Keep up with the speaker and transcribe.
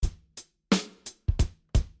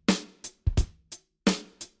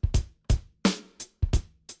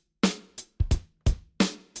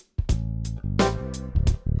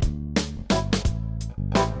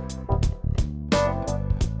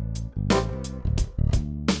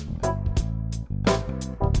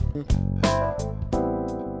Good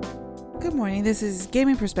morning. This is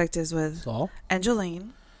Gaming Perspectives with Saul.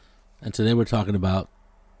 Angeline. And today we're talking about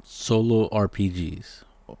solo RPGs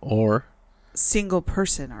or Single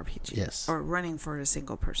person RPG. Yes. Or running for a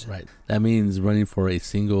single person. Right. That means running for a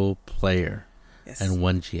single player Yes. and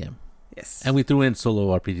one GM. Yes. And we threw in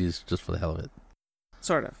solo RPGs just for the hell of it.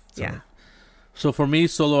 Sort of. Yeah. So for me,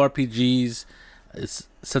 solo RPGs is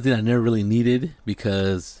something I never really needed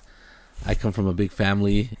because I come from a big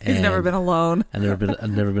family. He's never been alone. I've never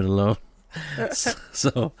been alone.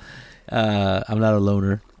 So I'm not a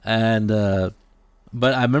loner. And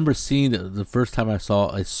but I remember seeing the first time I saw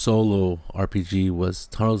a solo RPG was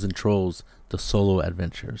Tunnels and Trolls: The Solo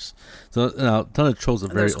Adventures. So now Tunnels and Trolls are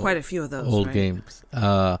very There's quite a few of those old right? games.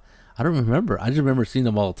 I don't remember. I just remember seeing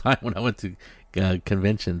them all the time when I went to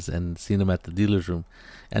conventions and seeing them at the dealer's room.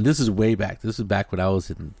 And this is way back. This is back when I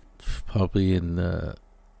was probably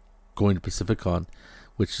going to Pacificon,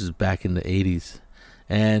 which is back in the 80s.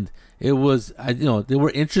 And it was, they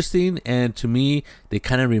were interesting, and to me, they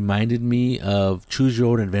kind of reminded me of Choose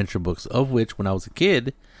Your Own Adventure books, of which, when I was a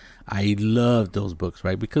kid, I loved those books,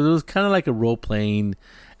 right? Because it was kind of like a role-playing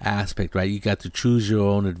aspect, right? You got to choose your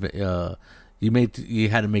own, you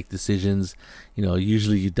had to make decisions.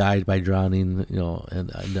 Usually you died by drowning, in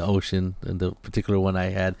the ocean. And the particular one I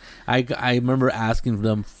had, I remember asking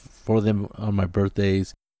them for them on my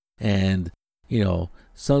birthdays, and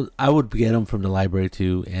so I would get them from the library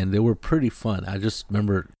too, and they were pretty fun. I just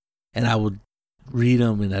remember, and I would read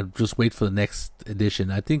them, and I'd just wait for the next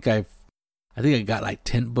edition. I think I got like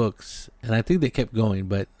 10 books, and I think they kept going,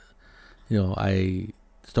 but I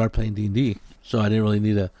started playing D&D, so I didn't really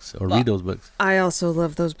need read those books. I also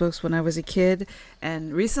loved those books when I was a kid,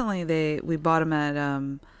 and recently we bought them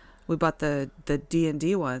at we bought the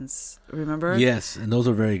D&D ones. Remember? Yes, and those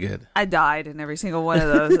are very good. I died in every single one of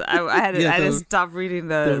those. I had to, Yes, I had to stop reading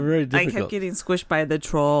they were very I difficult. kept getting squished by the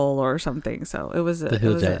troll or something. So it was The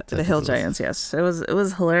Hill Giants. the Hill Giants. Yes, it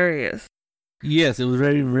was hilarious. Yes, it was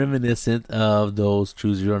very reminiscent of those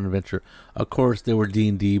Choose Your Own Adventure. Of course, there were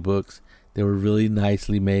D&D books. They were really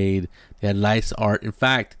nicely made. They had nice art. In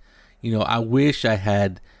fact, I wish I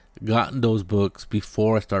had gotten those books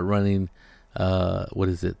before I started running. What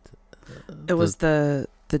is it? It was the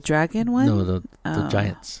dragon one? No, the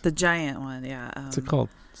Giants. The giant one, yeah. What's it called?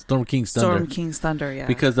 Storm King's Thunder. Storm King's Thunder, yeah.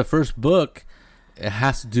 Because the first book, it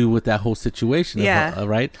has to do with that whole situation. Yeah.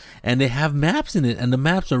 Right? And they have maps in it, and the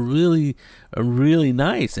maps are really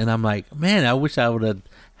nice. And I'm like, man, I wish I would have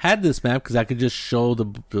had this map because I could just show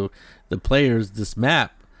the players this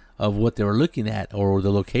map of what they were looking at or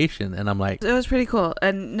the location. And I'm like, it was pretty cool.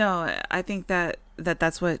 And no, I think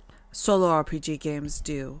that's what solo RPG games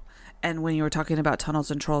do. And when you were talking about Tunnels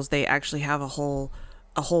and Trolls, they actually have a whole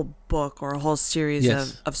book or a whole series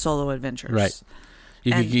of solo adventures. Right.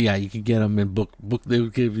 You can get them in book. They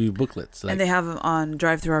would give you booklets. And they have them on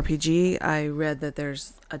Drive-Thru RPG. I read that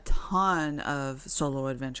there's a ton of solo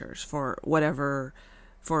adventures for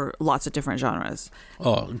lots of different genres.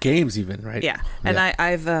 Oh, games even, right? Yeah. And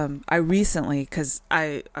I recently, because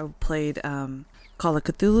I played Call of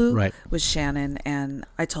Cthulhu with Shannon, and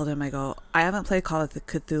I told him, I haven't played Call of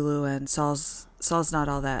Cthulhu, and Saul's not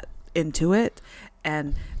all that into it.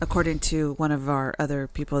 And according to one of our other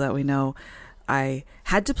people that we know, I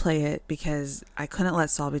had to play it because I couldn't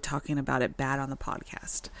let Saul be talking about it bad on the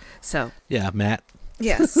podcast. So yeah, Matt.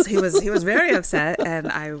 Yes, he was very upset,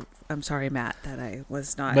 and I'm sorry, Matt, that I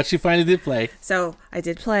was not. But she finally did play. So I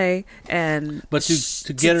did play, and but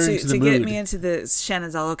to get her into the mood, to get me into the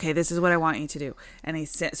Shannon's all okay. This is what I want you to do, and he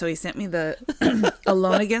sent me the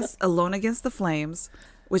Alone Against the Flames,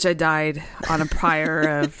 which I died on a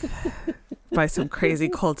prior by some crazy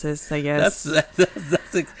cultists, I guess.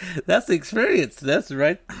 That's the experience. That's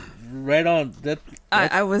right on.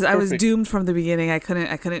 I was doomed from the beginning. I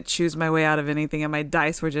couldn't choose my way out of anything, and my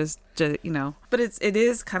dice were just But it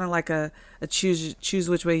is kind of like a choose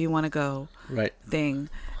which way you want to go thing,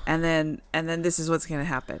 and then this is what's going to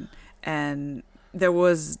happen. And there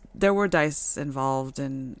were dice involved,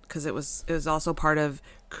 and because it was also part of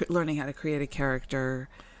learning how to create a character.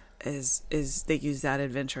 Is they use that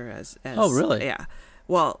adventure as oh really? Yeah,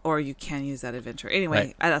 well, or you can use that adventure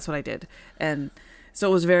anyway. That's what I did, and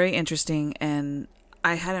so it was very interesting. And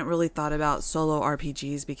I hadn't really thought about solo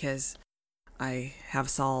RPGs because I have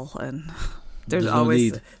Saul, and there's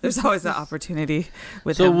always an opportunity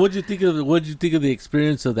with him. So what'd you think of the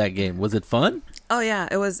experience of that game? Was it fun? Oh yeah,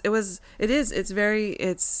 it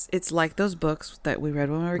is. It's like those books that we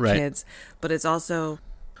read when we were kids, but it's also.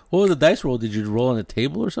 What was the dice roll? Did you roll on a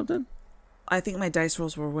table or something? I think my dice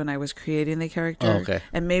rolls were when I was creating the character. Oh, okay.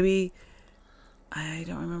 And maybe, I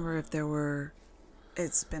don't remember if there were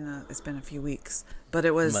It's been a few weeks, but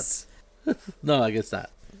it was. No, I guess not.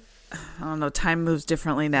 I don't know. Time moves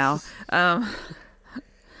differently now.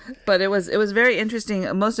 But it was very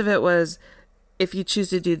interesting. Most of it was, if you choose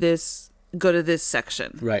to do this, go to this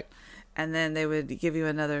section. Right. And then they would give you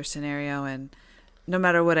another scenario, and no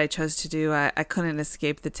matter what I chose to do, I couldn't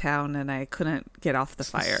escape the town, and I couldn't get off the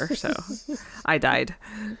fire, so I died.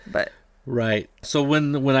 But right. So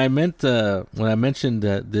when I mentioned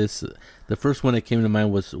this, the first one that came to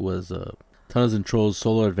mind was Tunnels and Trolls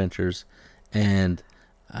Solo Adventures, and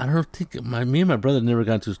I don't think me and my brother never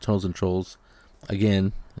got into Tunnels and Trolls.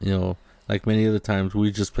 Again, like many other times,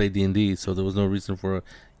 we just played D&D, so there was no reason for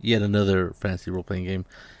yet another fantasy role-playing game.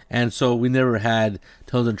 And so we never had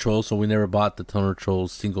Tunnels and Trolls, so we never bought the Tunnels and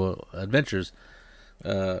Trolls single adventures.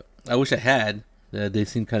 I wish I had. They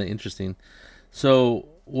seem kind of interesting. So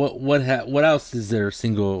what else is there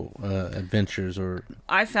single adventures? Or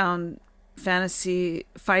I found fantasy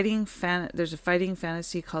fighting there's a fighting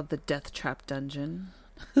fantasy called the Death Trap Dungeon.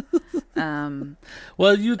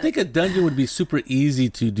 Well, you'd think a dungeon would be super easy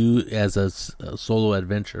to do as a solo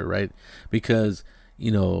adventure, right? Because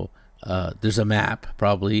there's a map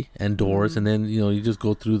probably and doors, and then you just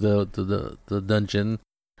go through the dungeon,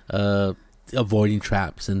 avoiding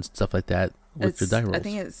traps and stuff like that with your die rolls. I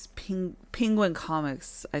think it's Penguin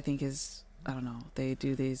Comics. I think I don't know. They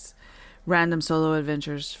do these random solo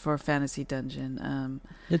adventures for Fantasy Dungeon.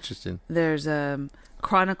 Interesting. There's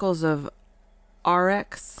Chronicles of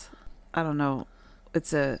RX. I don't know.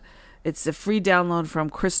 It's a free download from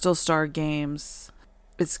Crystal Star Games.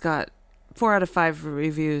 It's got 4 out of 5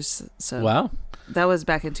 reviews. So wow, that was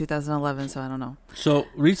back in 2011. So I don't know. So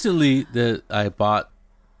recently, I bought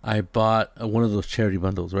one of those charity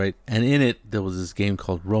bundles, right? And in it there was this game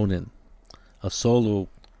called Ronin, a solo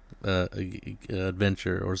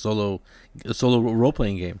adventure or solo role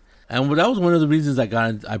playing game. And that was one of the reasons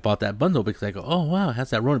I bought that bundle, because I go, oh wow, it has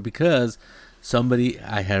that Ronin, because somebody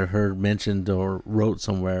I had heard mentioned or wrote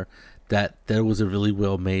somewhere that there was a really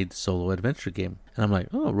well made solo adventure game. And I'm like,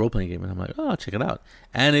 oh, role playing game. And I'm like, oh, I'll check it out.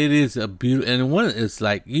 And it is a beautiful, and one is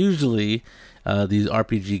like usually these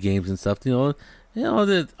RPG games and stuff, the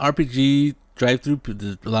RPG drive through,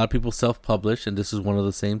 a lot of people self publish, and this is one of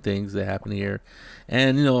the same things that happen here.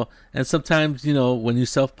 And and sometimes when you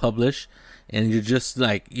self publish and you're just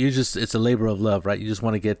it's a labor of love, right? You just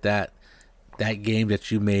want to get that game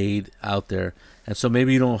that you made out there. And so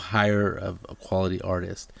maybe you don't hire a quality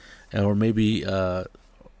artist, or maybe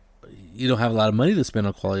you don't have a lot of money to spend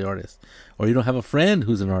on quality artists, or you don't have a friend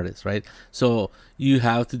who's an artist, right? So you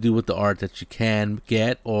have to do with the art that you can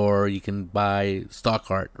get, or you can buy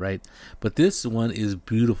stock art, right? But this one is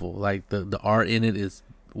beautiful. Like the art in it is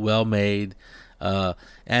well made, and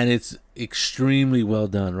it's extremely well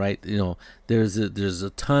done, right? There's a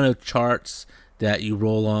ton of charts that you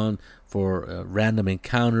roll on for random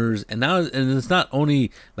encounters, and it's not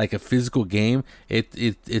only like a physical game;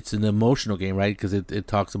 it's an emotional game, right? Because it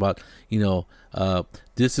talks about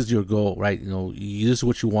this is your goal, right? This is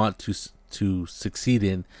what you want to succeed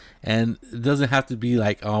in, and it doesn't have to be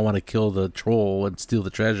like, oh, I want to kill the troll and steal the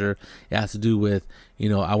treasure. It has to do with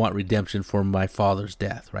I want redemption for my father's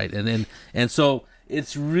death, right? And so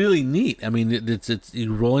it's really neat. I mean, it's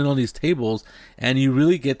you're rolling on these tables, and you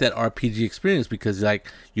really get that RPG experience, because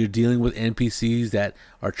you're dealing with NPCs that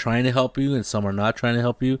are trying to help you, and some are not trying to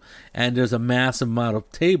help you, and there's a massive amount of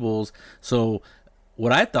tables. So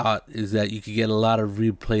what I thought is that you could get a lot of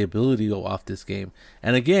replayability off this game.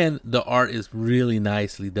 And again, the art is really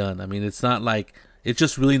nicely done. I mean, it's not like, it's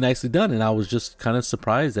just really nicely done, and I was just kind of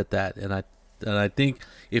surprised at that. And I think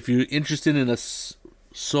if you're interested in a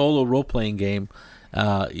solo role playing game,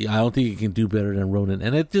 I don't think you can do better than Ronin.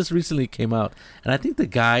 And it just recently came out, and I think the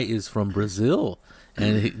guy is from Brazil,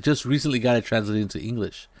 and he just recently got it translated into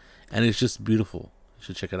English, and it's just beautiful. You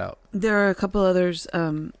should check it out. There are a couple others.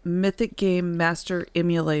 Mythic Game Master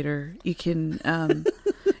Emulator. You can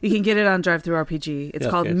get it on DriveThruRPG. It's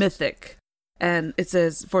called Mythic, and it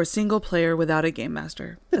says for a single player without a game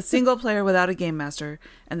master. A single player without a game master,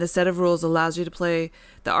 and the set of rules allows you to play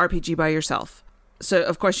the RPG by yourself. So,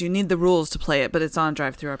 of course, you need the rules to play it, but it's on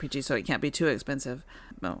DriveThruRPG, so it can't be too expensive.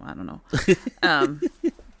 No, I don't know.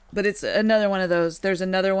 But it's another one of those. There's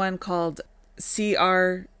another one called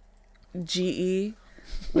CRGE,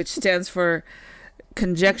 which stands for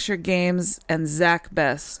Conjecture Games and Zach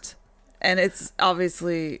Best. And it's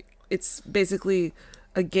basically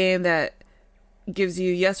a game that gives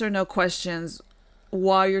you yes or no questions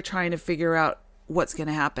while you're trying to figure out what's going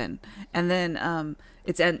to happen. And then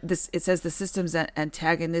it says the system's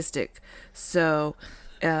antagonistic, so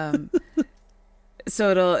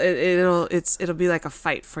So it'll be like a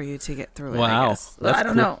fight for you to get through it. Wow. I guess. I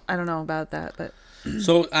don't know. I don't know about that, but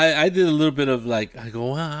so I did a little bit of like, I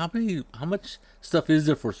go, wow, how much stuff is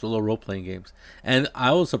there for solo role playing games? And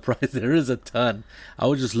I was surprised there is a ton. I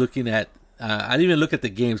was just looking at, I didn't even look at the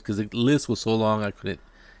games because the list was so long I couldn't.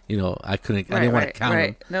 I didn't want to count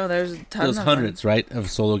them. No, there's a ton. There's hundreds, right,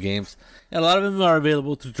 of solo games. And a lot of them are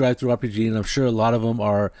available to DriveThruRPG, and I'm sure a lot of them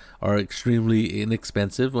are extremely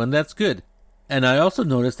inexpensive, and that's good. And I also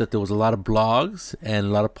noticed that there was a lot of blogs and a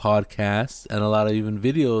lot of podcasts and a lot of even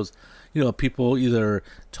videos, people either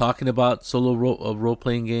talking about solo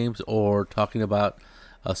role-playing games or talking about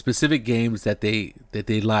specific games that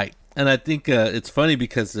they like. And I think it's funny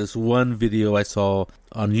because there's one video I saw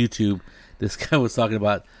on YouTube. This guy was talking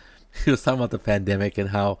about the pandemic and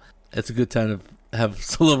how it's a good time to have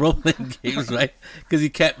solo role-playing games, right? Because you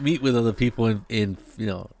can't meet with other people in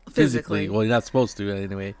physically. Well, you're not supposed to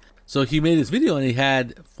anyway. So he made this video and he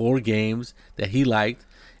had 4 games that he liked,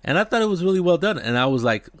 and I thought it was really well done. And I was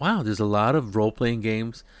like, wow, there's a lot of role-playing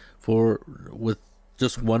games with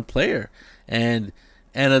just one player, and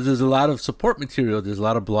there's a lot of support material. There's a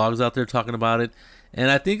lot of blogs out there talking about it, and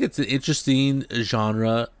I think it's an interesting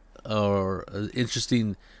genre or an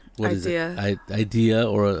interesting idea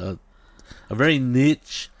or a very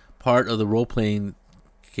niche part of the role-playing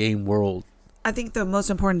game world. I think the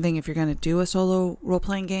most important thing if you're going to do a solo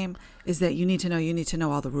role-playing game is that you need to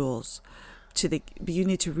know all the rules. You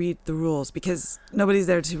need to read the rules because nobody's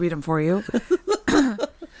there to read them for you.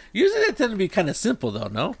 Usually they tend to be kind of simple though,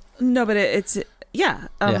 no? No, but it's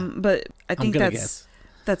but I think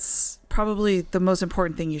that's probably the most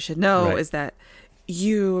important thing you should know is that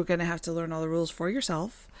you are going to have to learn all the rules for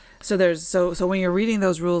yourself. So when you're reading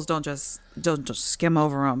those rules, don't just skim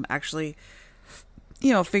over them. Actually,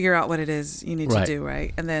 figure out what it is you need to do,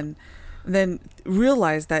 right? And then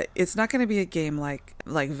realize that it's not going to be a game like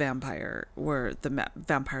Vampire, where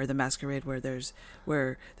Vampire the Masquerade, where there's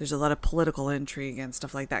a lot of political intrigue and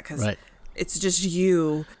stuff like that, because it's just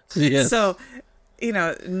you. Yes. So,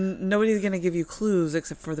 nobody's going to give you clues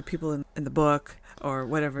except for the people in the book or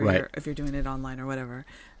whatever, if you're doing it online or whatever,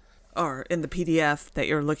 or in the PDF that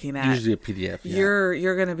you're looking at. Usually a PDF. Yeah.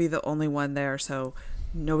 You're going to be the only one there, so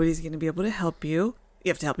nobody's going to be able to help you. You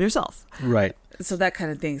have to help yourself. Right. So that kind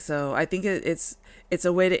of thing. So I think it's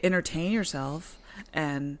a way to entertain yourself,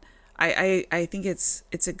 and I think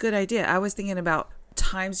it's a good idea. I was thinking about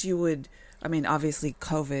times you would. I mean, obviously,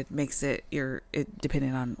 COVID makes it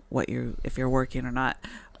depending on if you're working or not.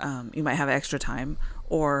 You might have extra time,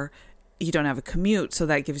 or you don't have a commute, so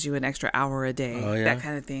that gives you an extra hour a day. Oh, yeah. That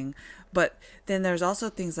kind of thing. But then there's also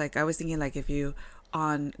things like I was thinking, like if you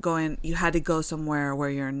had to go somewhere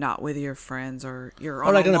where you're not with your friends, or you're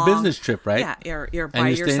on a business trip, right? Yeah, you're by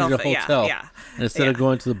yourself. Staying at a hotel. Yeah. And instead of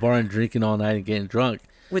going to the bar and drinking all night and getting drunk,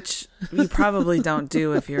 which you probably don't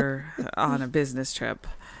do if you're on a business trip.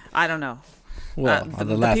 I don't know. Well,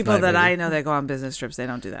 the people that I know that go on business trips, they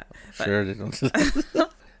don't do that. But. Sure, they don't do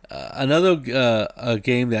that. Another a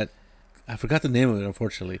game that I forgot the name of it,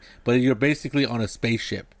 unfortunately, but you're basically on a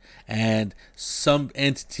spaceship, and some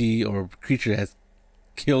entity or creature has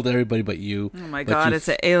killed everybody but you. Oh my god, it's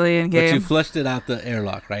an alien game. But you flushed it out the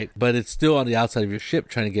airlock, right? But it's still on the outside of your ship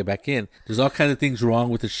trying to get back in. There's all kinds of things wrong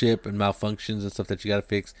with the ship and malfunctions and stuff that you got to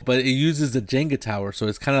fix. But it uses the Jenga tower, so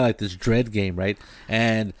it's kind of like this Dread game, right?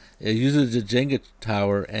 And it uses the Jenga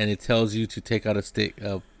tower, and it tells you to take out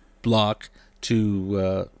a block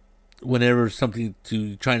to whenever trying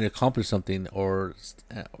to accomplish something or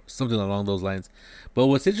something along those lines. But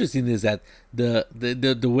what's interesting is that the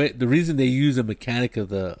reason they use a mechanic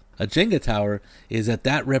of a Jenga tower is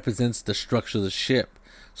that represents the structure of the ship.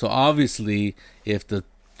 So obviously, if the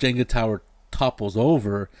Jenga tower topples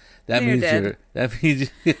over, that means you're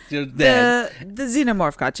dead. The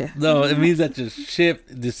xenomorph got you. No, it means that your ship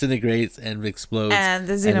disintegrates and explodes, and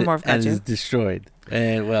the xenomorph got you. And is destroyed.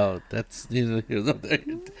 And well, that's the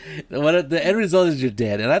end result is you're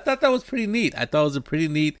dead. And I thought that was pretty neat. I thought it was a pretty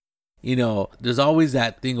neat. There's always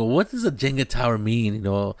that thing of what does a Jenga tower mean?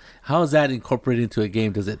 How is that incorporated into a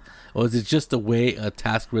game? Or is it just a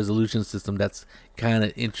task resolution system that's kind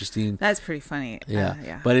of interesting? That's pretty funny. Yeah.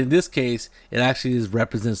 Yeah. But in this case, it actually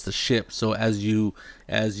represents the ship. So as you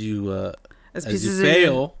fail,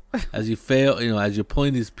 as you're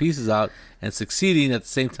pulling these pieces out and succeeding at the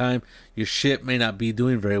same time, your ship may not be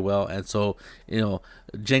doing very well. And so,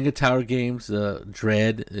 Jenga tower games,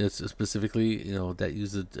 Dread specifically, that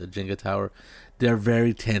use a Jenga tower, they're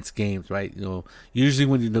very tense games, right? Usually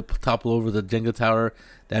when you topple over the Jenga tower,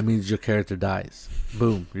 that means your character dies.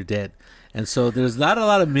 Boom, you're dead. And so there's not a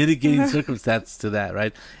lot of mitigating circumstances to that,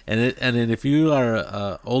 right? And then if you are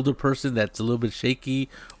a older person that's a little bit shaky,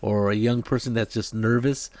 or a young person that's just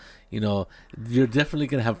nervous, you're definitely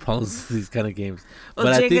gonna have problems with these kind of games. Well,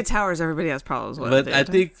 but Jenga towers, everybody has problems with. But I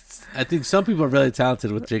think some people are really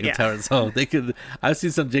talented with Jenga towers, so they could. I've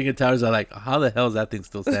seen some Jenga towers that are like, how the hell is that thing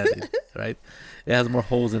still standing? Right? It has more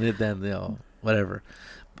holes in it than whatever,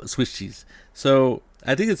 Swiss cheese. So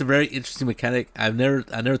I think it's a very interesting mechanic. I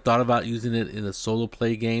never thought about using it in a solo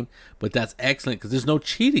play game, but that's excellent because there's no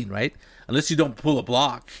cheating, right? Unless you don't pull a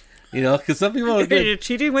block. Because some people are good. You're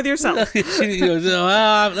cheating with yourself.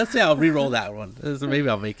 Let's say I'll re-roll that one. So maybe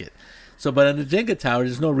I'll make it. So, but in the Jenga tower,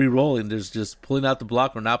 there's no re-rolling. There's just pulling out the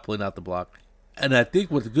block or not pulling out the block. And I think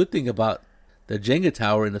what the good thing about the Jenga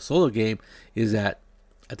tower in a solo game is that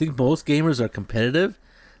I think most gamers are competitive.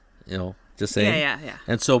 Just saying. Yeah.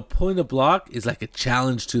 And so pulling the block is like a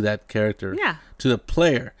challenge to that character. Yeah. To the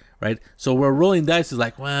player, right? So where rolling dice is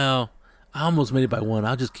like, well, I almost made it by one.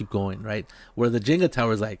 I'll just keep going, right? Where the Jenga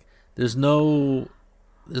tower is like, there's no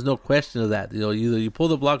question of that. Either you pull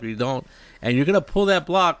the block or you don't, and you're gonna pull that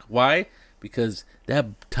block. Why? Because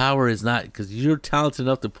that tower is not. Because you're talented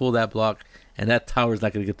enough to pull that block, and that tower is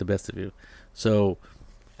not gonna get the best of you. So,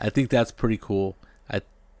 I think that's pretty cool.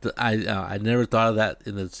 I never thought of that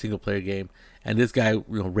in the single player game, and this guy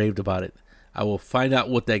raved about it. I will find out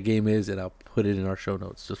what that game is, and I'll put it in our show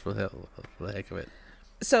notes just for the heck of it.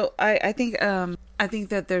 So I think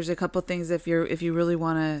that there's a couple things if you really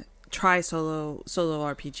want to try solo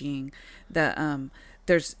RPGing, that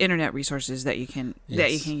there's internet resources that you can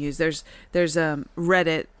use. There's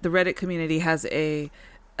Reddit. The Reddit community has a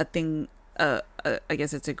thing. I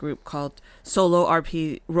guess it's a group called Solo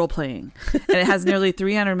RP Role Playing, and it has nearly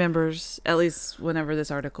 300 members. At least whenever this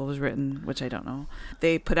article was written, which I don't know.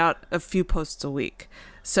 They put out a few posts a week,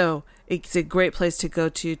 so it's a great place to go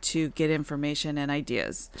to get information and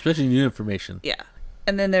ideas, especially new information. Yeah.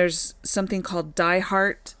 And then there's something called Die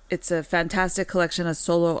Heart. It's a fantastic collection of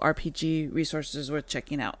solo RPG resources worth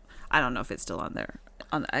checking out. I don't know if it's still on there.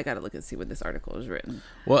 I gotta look and see when this article was written.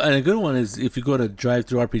 Well, and a good one is if you go to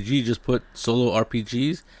DriveThruRPG, just put solo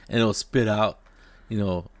RPGs, and it'll spit out,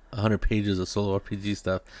 100 pages of solo RPG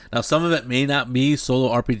stuff. Now, some of it may not be solo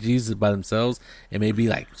RPGs by themselves. It may be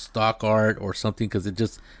like stock art or something because it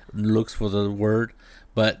just looks for the word,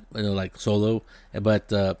 but like solo. But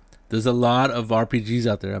there's a lot of RPGs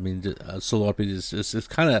out there. I mean, solo RPGs. It's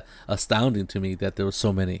kind of astounding to me that there were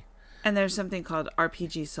so many. And there's something called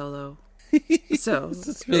RPG Solo. So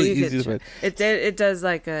it's really easy to find. It does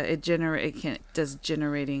like does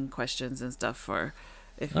generating questions and stuff for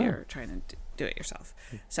if you're trying to do it yourself.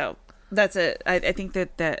 So that's it. I think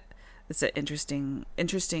that it's an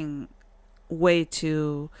interesting way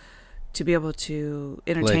to be able to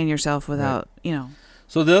entertain yourself without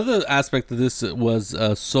So the other aspect of this was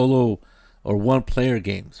solo or one player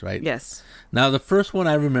games, right? Yes. Now the first one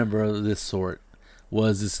I remember of this sort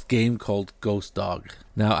was this game called Ghost Dog.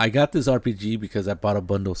 Now, I got this RPG because I bought a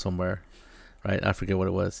bundle somewhere, right? I forget what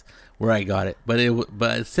it was, where I got it.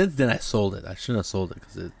 But since then, I sold it. I shouldn't have sold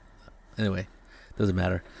it anyway, doesn't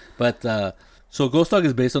matter. But so Ghost Dog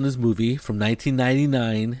is based on this movie from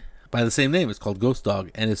 1999 by the same name. It's called Ghost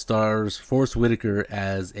Dog, and it stars Forrest Whitaker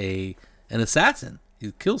as an assassin.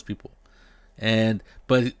 He kills people,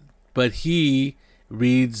 but he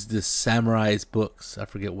reads the samurai's books. I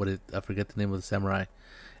forget the name of the samurai,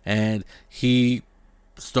 and he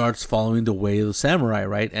starts following the way of the samurai,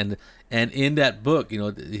 right? And in that book,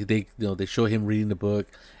 they show him reading the book,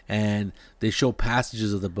 and they show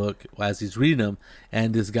passages of the book as he's reading them.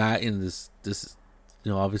 And this guy in this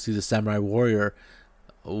obviously the samurai warrior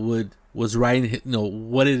was writing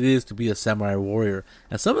what it is to be a samurai warrior,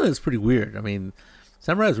 and some of it's pretty weird. I mean,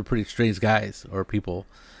 samurais were pretty strange guys or people,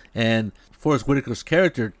 and Forrest Whitaker's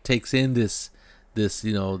character takes in this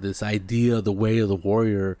idea, the way of the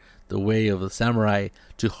warrior, the way of the samurai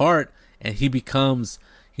to heart, and he becomes,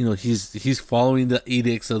 he's following the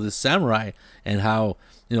edicts of the samurai, and how,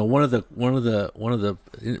 one of the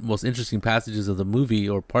most interesting passages of the movie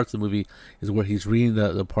or parts of the movie is where he's reading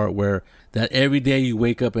the part where that every day you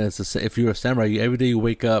wake up, and if you're a samurai, every day you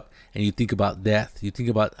wake up and you think about death, you think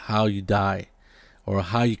about how you die, or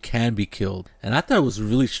how you can be killed. And I thought it was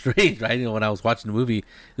really strange, right? When I was watching the movie,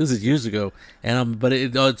 this is years ago, and but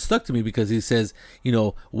it stuck to me because he says,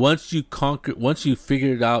 once you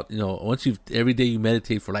figure it out, once every day you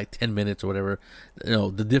meditate for like 10 minutes or whatever,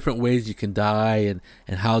 the different ways you can die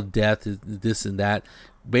and how death is this and that.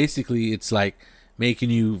 Basically, it's like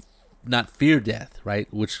making you not fear death, right?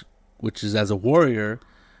 Which is, as a warrior,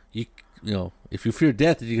 if you fear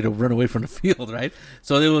death, you're going to run away from the field, right?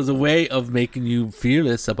 So there was a way of making you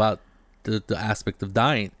fearless about the aspect of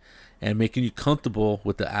dying, and making you comfortable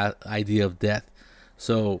with the idea of death.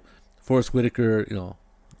 So Forrest Whitaker,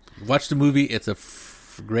 watch the movie. It's a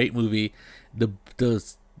great movie. The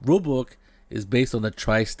rule book is based on the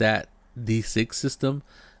TriStat D6 system.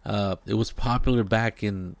 It was popular back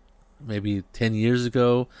in maybe 10 years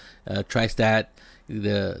ago. TriStat,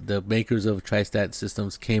 the makers of TriStat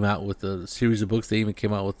systems, came out with a series of books. They even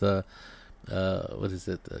came out with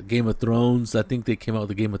Game of Thrones. I think they came out with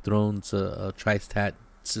the Game of Thrones TriStat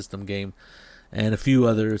system game, and a few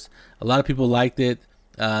others. A lot of people liked it.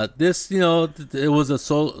 This, it was a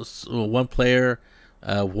one player,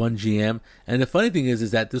 one GM, and the funny thing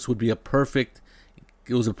is that this would be a perfect.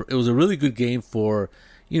 It was a really good game for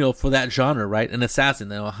that genre, right? An assassin.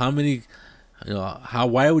 Now,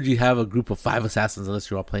 why would you have a group of 5 assassins unless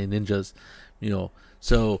you're all playing ninjas?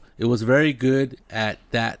 So it was very good at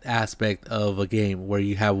that aspect of a game where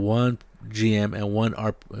you have one GM and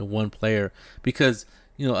one player, because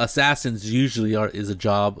assassins usually is a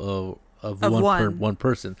job of one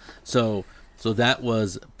person. So that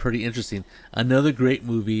was pretty interesting. Another great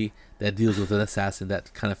movie that deals with an assassin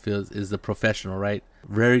that kind of feels is The Professional, right?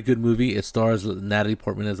 Very good movie. It stars Natalie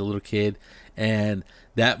Portman as a little kid, and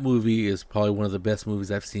that movie is probably one of the best movies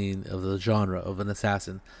I've seen of the genre of an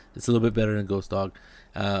assassin. It's a little bit better than Ghost Dog,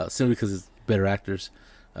 simply because it's better actors.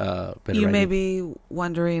 You may be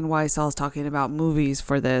wondering why Saul's talking about movies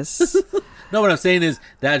for this. No, what I'm saying is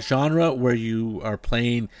that genre where you are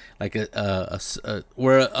playing like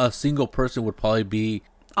where a single person would probably be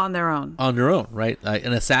on their own, right? Like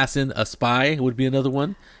an assassin, a spy would be another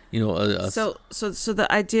one. So the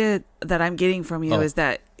idea that I'm getting from you is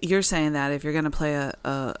that you're saying that if you're going to play a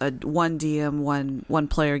one DM, one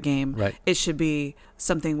player game, right, it should be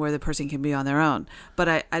something where the person can be on their own.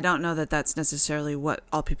 But I don't know that that's necessarily what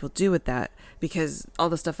all people do with that, because all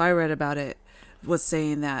the stuff I read about it was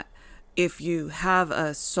saying that if you have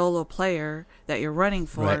a solo player that you're running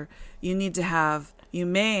for, right, you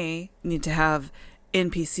may need to have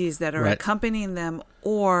NPCs that are accompanying them,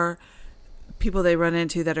 or people they run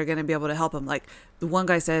into that are going to be able to help them. Like the one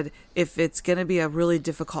guy said, if it's going to be a really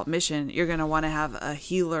difficult mission, you're going to want to have a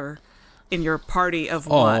healer in your party of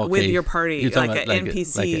with your party, like an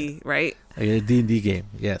NPC, right? Like a D&D game,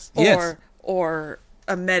 yes. Or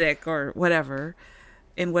a medic or whatever,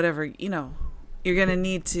 in whatever, you're going to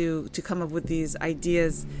need to come up with these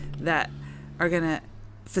ideas that are going to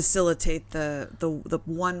facilitate the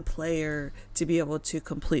one player to be able to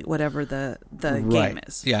complete whatever the game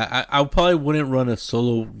is. Yeah, I probably wouldn't run a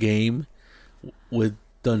solo game with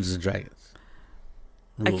Dungeons and Dragons.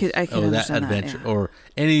 Rules. I could understand adventure that, yeah. Or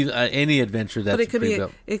any adventure that's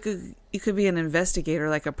you could be an investigator,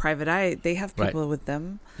 like a private eye. They have people with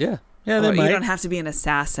them. Yeah. Yeah, you don't have to be an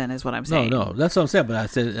assassin, is what I'm saying. No, that's what I'm saying. But I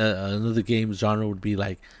said another game genre would be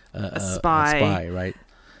like a spy, right?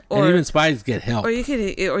 And even spies get help. Or you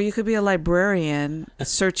could be a librarian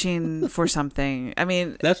searching for something. I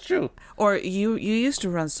mean, that's true. Or you used to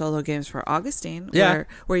run solo games for Augustine, yeah,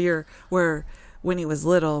 where when he was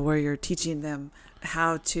little, where you're teaching them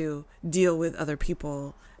how to deal with other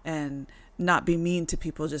people and not be mean to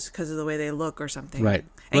people just because of the way they look or something. Right.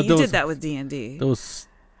 And you did that with D&D. It was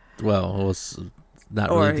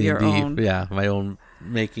not or really D&D. Your own. Yeah, my own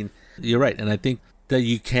making. You're right, and I think that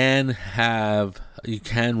you can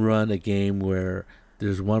run a game where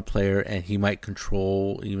there's one player and he might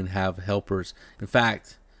control, even have helpers. In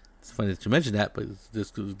fact, it's funny that you mentioned that, but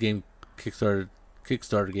this game Kickstarter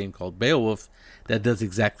game called Beowulf that does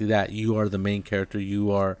exactly that. You are the main character.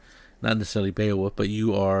 You are not necessarily Beowulf, but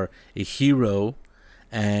you are a hero,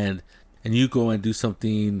 and you go and do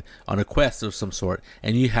something on a quest of some sort,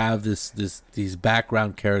 and you have these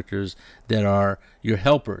background characters that are your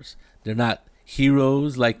helpers. They're not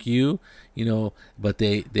heroes like but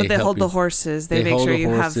they hold the horses. They make sure you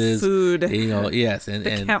have food. Yes, and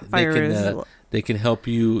the campfire they can help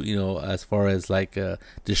you, as far as like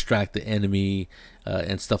distract the enemy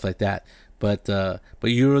and stuff like that. But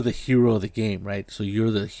you're the hero of the game, right? So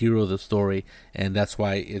you're the hero of the story, and that's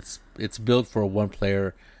why it's built for one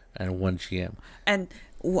player and one GM. And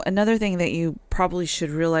another thing that you probably should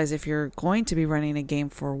realize if you're going to be running a game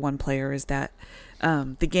for one player is that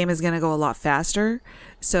the game is going to go a lot faster.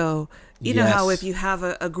 So you know how if you have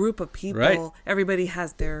a group of people, right, everybody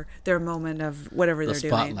has their moment of whatever they're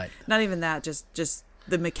spotlight. Doing. Not even that, just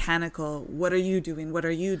the mechanical. What are you doing? What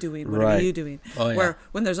are you doing? What right. are you doing? Oh, yeah. Where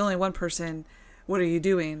when there's only one person, what are you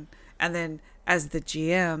doing? And then as the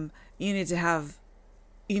GM, you need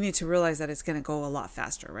to realize that it's going to go a lot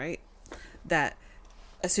faster, right? That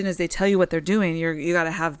as soon as they tell you what they're doing, you got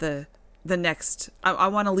to have the the next. I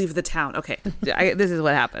want to leave the town. Okay, this is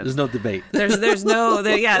what happens. There's no debate. There's no.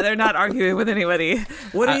 They're not arguing with anybody.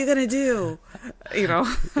 What are you gonna do? You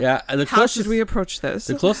know. Yeah. How should we approach this?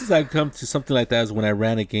 The closest I've come to something like that is when I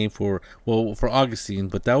ran a game for Augustine,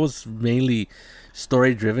 but that was mainly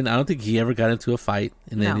story driven. I don't think he ever got into a fight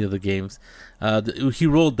in any of the games. He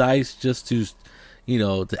rolled dice just to,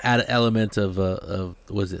 to add an element of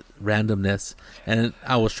randomness, and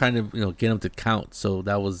I was trying to get him to count. So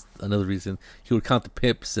that was another reason. He would count the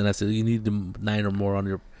pips, and I said you need 9 or more on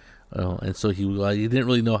your, and so he didn't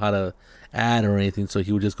really know how to add or anything. So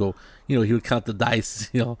he would just go, he would count the dice,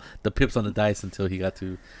 the pips on the dice until he got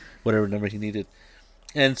to whatever number he needed,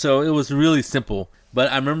 and so it was really simple. But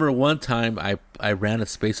I remember one time I ran a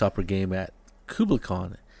space opera game at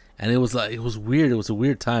KublaCon, and it was weird. It was a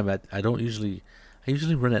weird time. I usually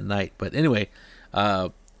run at night, but anyway,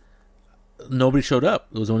 nobody showed up.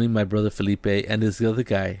 It was only my brother Felipe and this other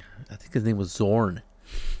guy. I think his name was Zorn.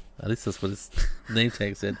 At least that's what his name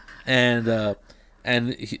tag said. And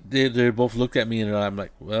they both looked at me, and I'm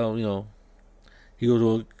like, well, he goes,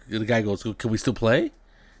 well, the guy goes, can we still play?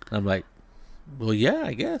 And I'm like, well, yeah,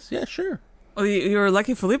 I guess, yeah, sure. Well, you were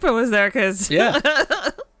lucky Felipe was there, because yeah.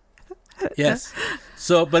 Yes.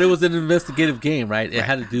 So, but it was an investigative game, right? It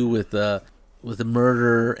had to do with the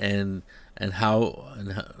murder and how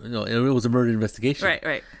it was a murder investigation.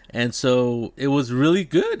 Right. And so it was really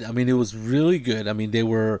good. I mean, it was really good. I mean, they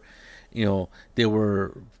were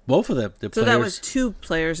both of them. So that was 2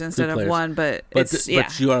 players instead of 1, but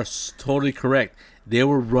you are totally correct. They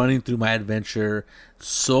were running through my adventure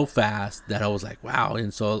so fast that I was like, wow.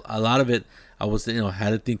 And so a lot of it, I was, had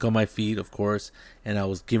to think on my feet, of course, and I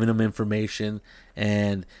was giving them information,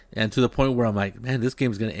 and to the point where I'm like, man, this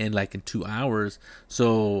game's gonna end like in 2 hours.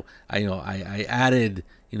 So I added,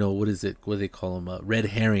 what do they call them? Red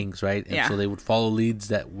herrings, right? And so they would follow leads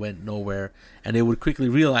that went nowhere, and they would quickly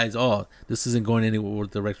realize, oh, this isn't going anywhere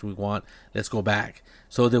the direction we want. Let's go back.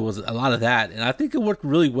 So there was a lot of that, and I think it worked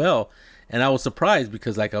really well. And I was surprised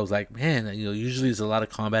because, I was like, man, usually there's a lot of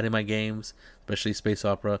combat in my games, especially space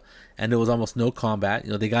opera, and there was almost no combat.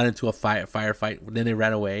 They got into a firefight, then they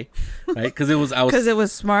ran away, right? Because it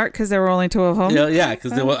was smart, because there were only 2 of them. Yeah,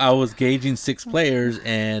 because I was gauging 6 players,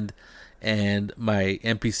 and my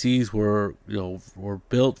NPCs were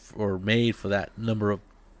built or made for that number of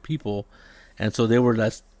people, and so they were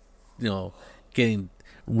less, getting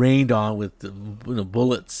rained on with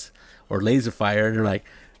bullets or laser fire, and they're like,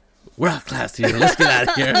 we're outclassed here. Let's get out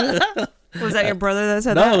of here. Was that your brother that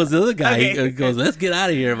said that? No, it was the other guy. Okay. He goes, let's get out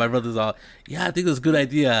of here. My brother's all, yeah, I think that's a good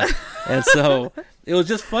idea. And so it was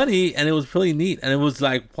just funny, and it was really neat. And it was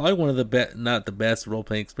like probably one of the not the best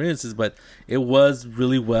role-playing experiences, but it was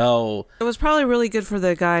really well. It was probably really good for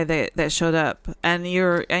the guy that showed up. And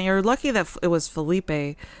you're lucky that it was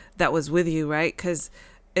Felipe that was with you, right? Because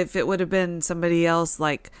if it would have been somebody else,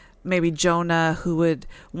 like maybe Jonah, who would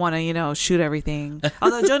want to, shoot everything.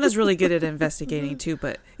 Although Jonah's really good at investigating too,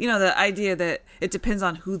 but the idea that it depends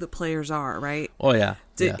on who the players are, right? Oh yeah.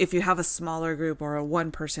 If you have a smaller group or a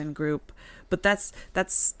 1-person group, but that's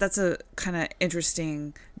a kind of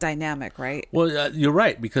interesting dynamic, right? Well, you're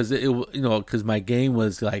right, because because my game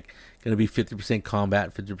was like going to be 50%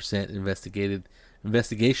 combat, 50%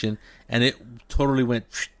 investigation, and it totally went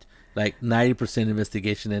like 90%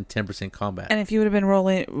 investigation and 10% combat. And if you would have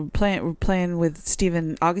been playing with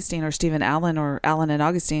Stephen Augustine or Stephen Allen or Allen and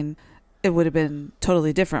Augustine, it would have been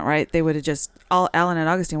totally different, right? They would have Allen and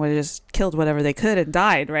Augustine would have just killed whatever they could and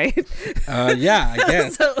died, right? Yeah, I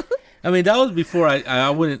guess. I mean, that was before I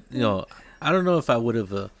wouldn't, I don't know if I would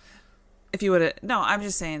have. If you would have, no, I'm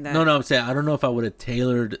just saying that. No, I'm saying I don't know if I would have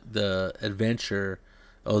tailored the adventure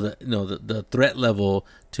or the threat level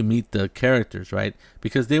to meet the characters, right?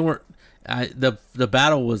 Because they weren't. The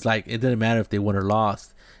battle was like, it didn't matter if they won or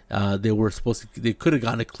lost. They were supposed to. They could have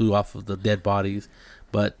gotten a clue off of the dead bodies,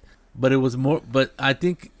 but it was more. But I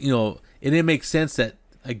think it didn't make sense that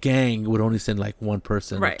a gang would only send like 1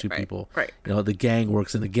 person or 2 people. Right. The gang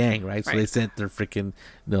works in the gang, right? So they sent their freaking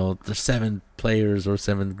their 7 players or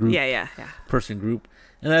 7 group. Yeah. Person group.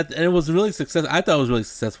 And it was really successful. I thought it was really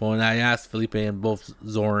successful, and I asked Felipe and both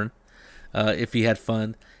Zorn if he had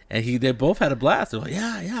fun, and they both had a blast. They're like,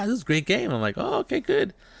 yeah, this is a great game. I'm like, oh, okay,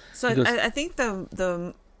 good. So I think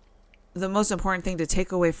the most important thing to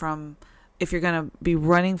take away from if you're going to be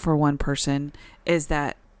running for 1 person is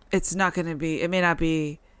that it's not going to be. It may not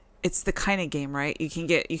be. It's the kind of game, right?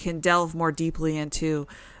 You can delve more deeply into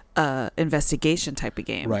investigation type of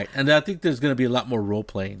game, right? And I think there's going to be a lot more role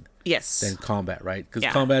playing. Yes. Than combat, right?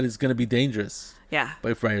 Because combat is going to be dangerous. Yeah. By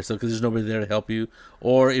yourself, because there's nobody there to help you.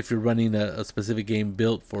 Or if you're running a specific game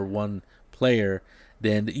built for 1 player,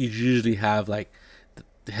 then you usually have like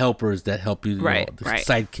the helpers that help you,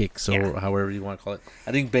 sidekicks or however you want to call it.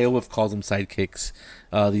 I think Beowulf calls them sidekicks.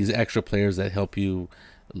 These extra players that help you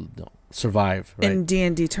survive. Right? In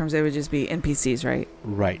D&D terms, they would just be NPCs, right?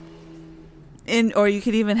 Right. Or you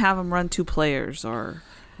could even have them run 2 players, or.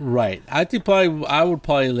 Right. I would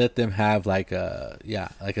probably let them have like a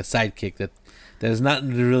sidekick that is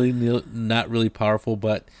not really powerful,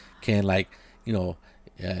 but can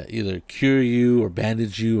either cure you or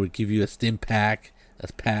bandage you or give you a stim pack,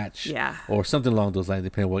 a patch, or something along those lines,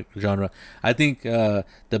 depending on what genre. I think the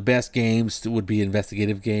best games would be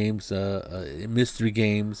investigative games, mystery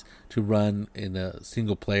games to run in a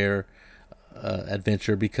single player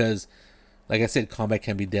adventure, because like I said, combat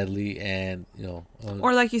can be deadly, and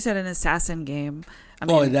or like you said, an assassin game.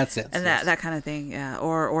 In that sense, and that kind of thing,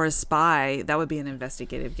 or a spy. That would be an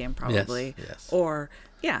investigative game, probably. Yes. Or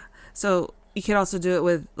so you could also do it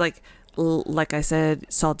with like I said,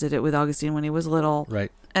 Salt did it with Augustine when he was little,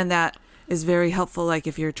 right? And that is very helpful. Like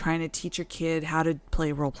if you're trying to teach your kid how to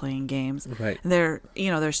play role playing games, right? And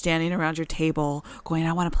they're standing around your table, going,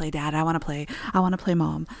 "I want to play, Dad. I want to play,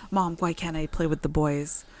 Mom. Mom, why can't I play with the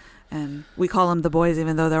boys?" And we call them the boys,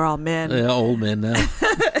 even though they're all men. Yeah, old men now.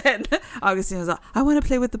 And Augustine was like, "I want to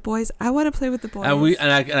play with the boys. I want to play with the boys." And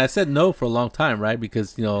I said no for a long time, right?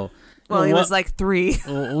 Because well, he was like 3.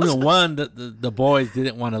 One, the boys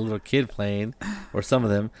didn't want a little kid playing, or some of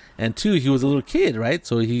them, and 2, he was a little kid, right?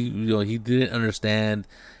 So he didn't understand,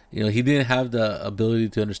 he didn't have the ability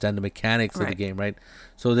to understand the mechanics of the game, right?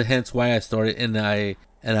 So hence why I started, and I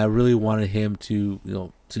really wanted him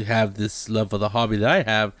to to have this love for the hobby that I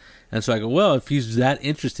have, and so I go, well, if he's that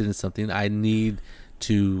interested in something, I need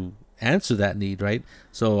to answer that need, right?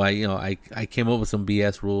 So I came up with some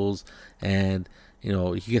BS rules, and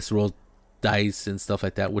he gets to roll dice and stuff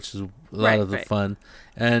like that, which is a lot of the fun,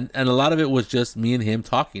 and a lot of it was just me and him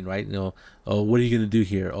talking, right? Oh, what are you gonna do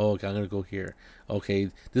here? Oh, okay, I'm gonna go here. Okay,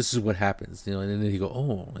 this is what happens, and then he go,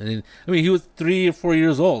 oh, and then he was 3 or 4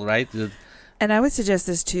 years old, right? And I would suggest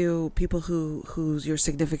this to people who's your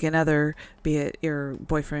significant other, be it your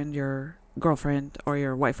boyfriend, your girlfriend, or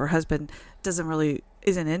your wife or husband,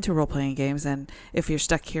 isn't into role playing games, and if you're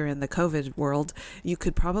stuck here in the COVID world, you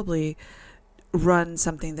could probably run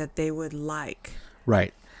something that they would like.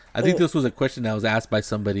 Right. I think this was a question that was asked by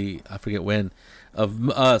somebody, I forget when, of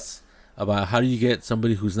us, about how do you get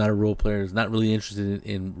somebody who's not a role player, is not really interested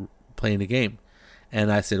in playing a game.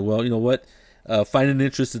 And I said, well, you know what? Find an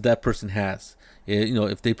interest that person has.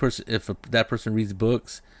 If that person reads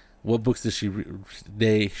books, what books does he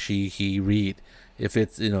read? If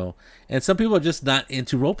it's and some people are just not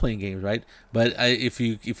into role playing games, right? But if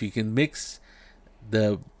you can mix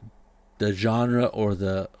the genre or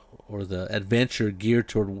the adventure geared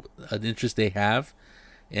toward an interest they have,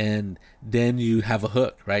 and then you have a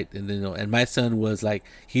hook, right? And then and my son was like,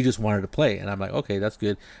 he just wanted to play, and I'm like, okay, that's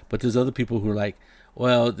good. But there's other people who are like,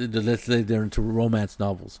 well, let's say they're into romance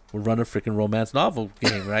novels. We'll run a freaking romance novel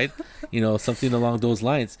game, right? Something along those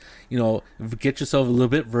lines. Get yourself a little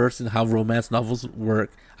bit versed in how romance novels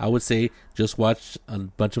work. I would say just watch a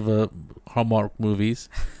bunch of Hallmark movies.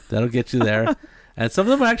 That'll get you there. And some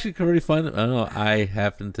of them are actually pretty fun. I don't know. I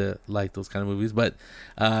happen to like those kind of movies, but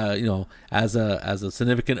as a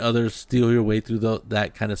significant other, steal your way through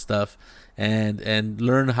that kind of stuff, and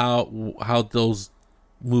learn how those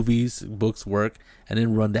movies, books work, and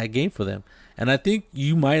then run that game for them. And I think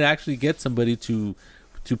you might actually get somebody to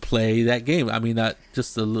play that game. I mean,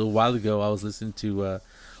 just a little while ago, I was listening to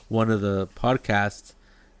one of the podcasts.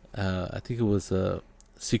 I think it was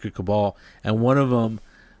Secret Cabal, and one of them,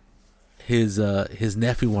 his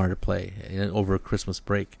nephew wanted to play over a Christmas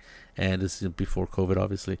break, and this is before COVID,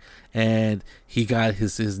 obviously. And he got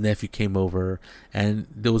his nephew came over, and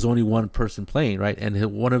there was only one person playing, right? And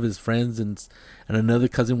one of his friends and another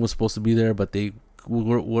cousin was supposed to be there, but they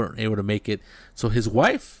weren't able to make it. So his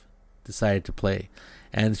wife decided to play,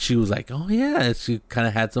 and she was like, "Oh yeah," and she kind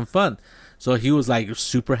of had some fun. So he was like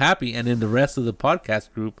super happy, and then the rest of the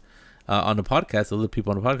podcast group. On the podcast, other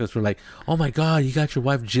people on the podcast were like, "Oh my God, you got your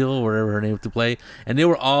wife Jill, or whatever her name, to play," and they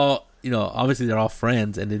were all, obviously they're all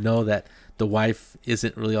friends, and they know that the wife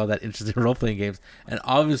isn't really all that interested in role playing games, and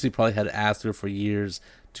obviously probably had asked her for years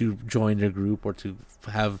to join their group or to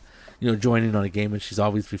have, join in on a game, and she's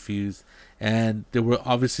always refused, and they were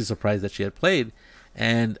obviously surprised that she had played,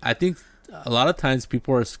 and I think a lot of times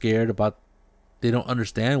people are scared about, they don't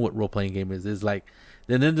understand what role playing game is. It's like.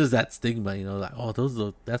 And then there's that stigma, like, oh,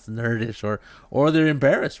 that's nerdish, or they're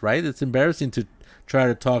embarrassed, right? It's embarrassing to try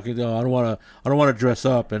to talk. I don't want to dress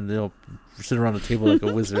up and sit around the table like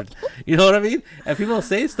a wizard. You know what I mean? And people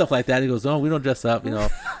say stuff like that. He goes, "Oh, we don't dress up,"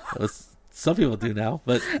 Some people do now,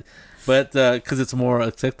 but because it's more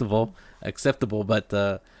acceptable. But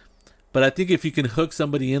I think if you can hook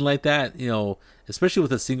somebody in like that, especially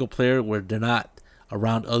with a single player where they're not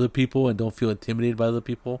around other people and don't feel intimidated by other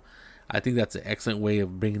people, I think that's an excellent way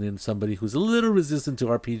of bringing in somebody who's a little resistant to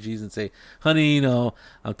RPGs and say, honey,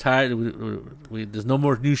 I'm tired. There's no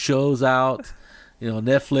more new shows out.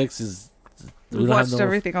 Netflix is... We watched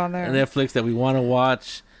everything on there. Netflix that we want to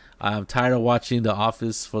watch. I'm tired of watching The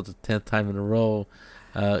Office for the 10th time in a row.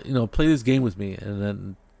 Play this game with me. And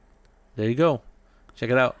then there you go.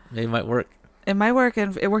 Check it out. Maybe it might work. It might work,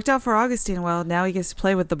 and it worked out for Augustine. Well, now he gets to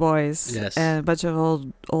play with the boys. Yes. And a bunch of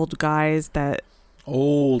old guys that...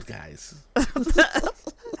 Old guys.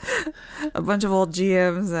 A bunch of old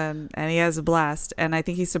GMs, and he has a blast. And I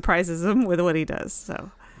think he surprises them with what he does.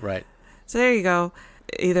 So right. So there you go.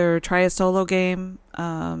 Either try a solo game,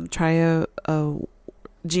 try a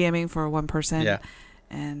GMing for one person. Yeah.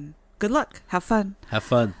 And good luck. Have fun. Have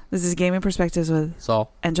fun. This is Gaming Perspectives with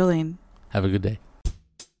Saul and Jolene. Have a good day.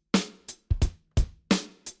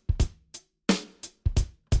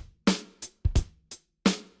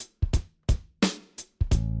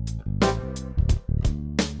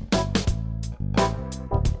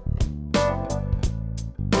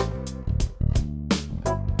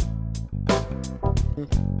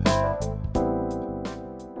 Mm-hmm.